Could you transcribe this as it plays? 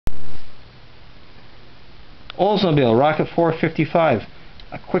Oldsmobile Rocket 455.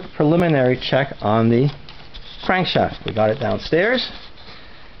 A quick preliminary check on the crankshaft. We got it downstairs,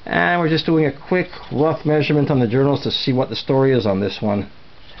 and we're just doing a quick rough measurement on the journals to see what the story is on this one.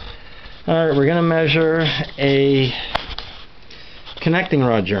 Alright, we're going to measure a connecting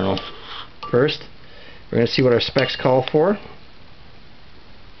rod journal first. We're going to see what our specs call for.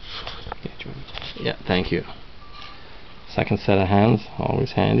 Yeah, thank you. Second set of hands,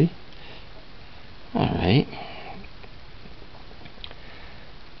 always handy. Alright.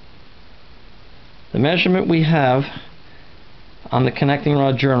 The measurement we have on the connecting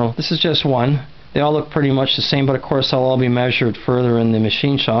rod journal, this is just one. They all look pretty much the same, but of course they'll all be measured further in the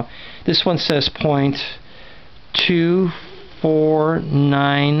machine shop. This one says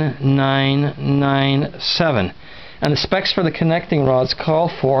 0.24997, and the specs for the connecting rods call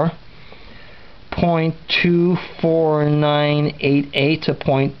for 0.24988 to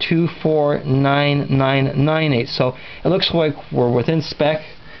 0.2499998. So it looks like we're within spec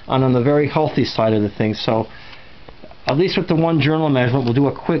on the very healthy side of the thing. So at least with the one journal measurement, we'll do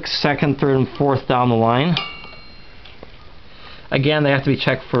a quick second, third, and fourth down the line. Again, they have to be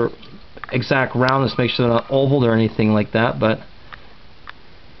checked for exact roundness, make sure they're not oval or anything like that, but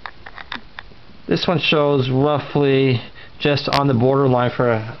this one shows roughly just on the borderline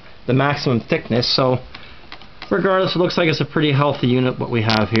for the maximum thickness. So regardless, it looks like it's a pretty healthy unit what we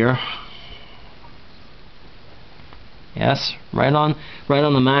have here. Yes, right on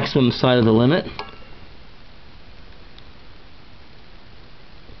the maximum side of the limit.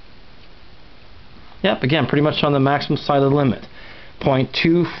 Yep, again, pretty much on the maximum side of the limit.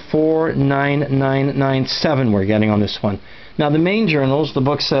 0.24997 we're getting on this one. Now the main journals, the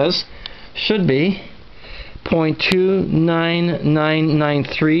book says, should be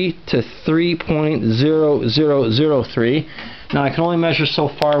 0.29993 to 3.0003. Now I can only measure so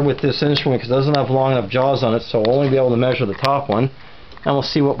far with this instrument because it doesn't have long enough jaws on it, so I'll only be able to measure the top one, and we'll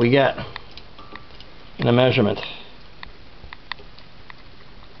see what we get in a measurement.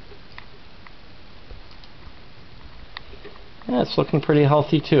 Yeah, it's looking pretty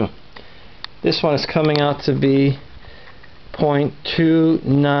healthy too. This one is coming out to be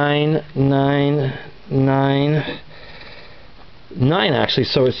 0.29999 actually,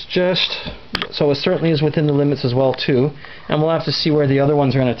 so it certainly is within the limits as well too, and we'll have to see where the other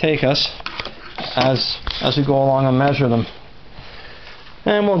ones are going to take us as we go along and measure them.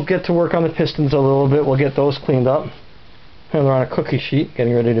 And we'll get to work on the pistons a little bit. We'll get those cleaned up. And they're on a cookie sheet,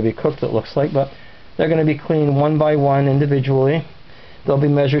 getting ready to be cooked, it looks like, but they're going to be cleaned one by one individually. They'll be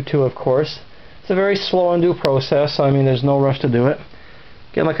measured too, of course. It's a very slow and due process, so I mean there's no rush to do it.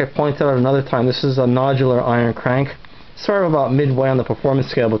 Again, like I pointed out another time, this is a nodular iron crank, sort of about midway on the performance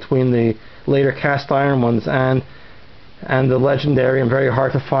scale between the later cast iron ones and the legendary and very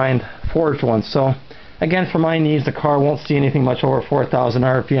hard to find forged ones. So again, for my needs, the car won't see anything much over 4,000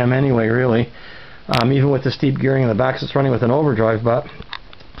 RPM anyway, really. Even with the steep gearing in the back, so it's running with an overdrive, but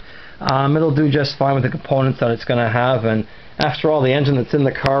it'll do just fine with the components that it's going to have. And after all, the engine that's in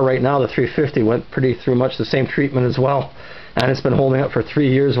the car right now, the 350, went through much the same treatment as well, and it's been holding up for 3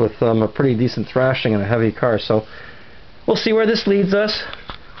 years with a pretty decent thrashing in a heavy car. So we'll see where this leads us.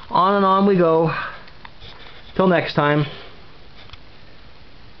 On and on we go. Till next time,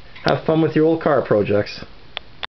 have fun with your old car projects.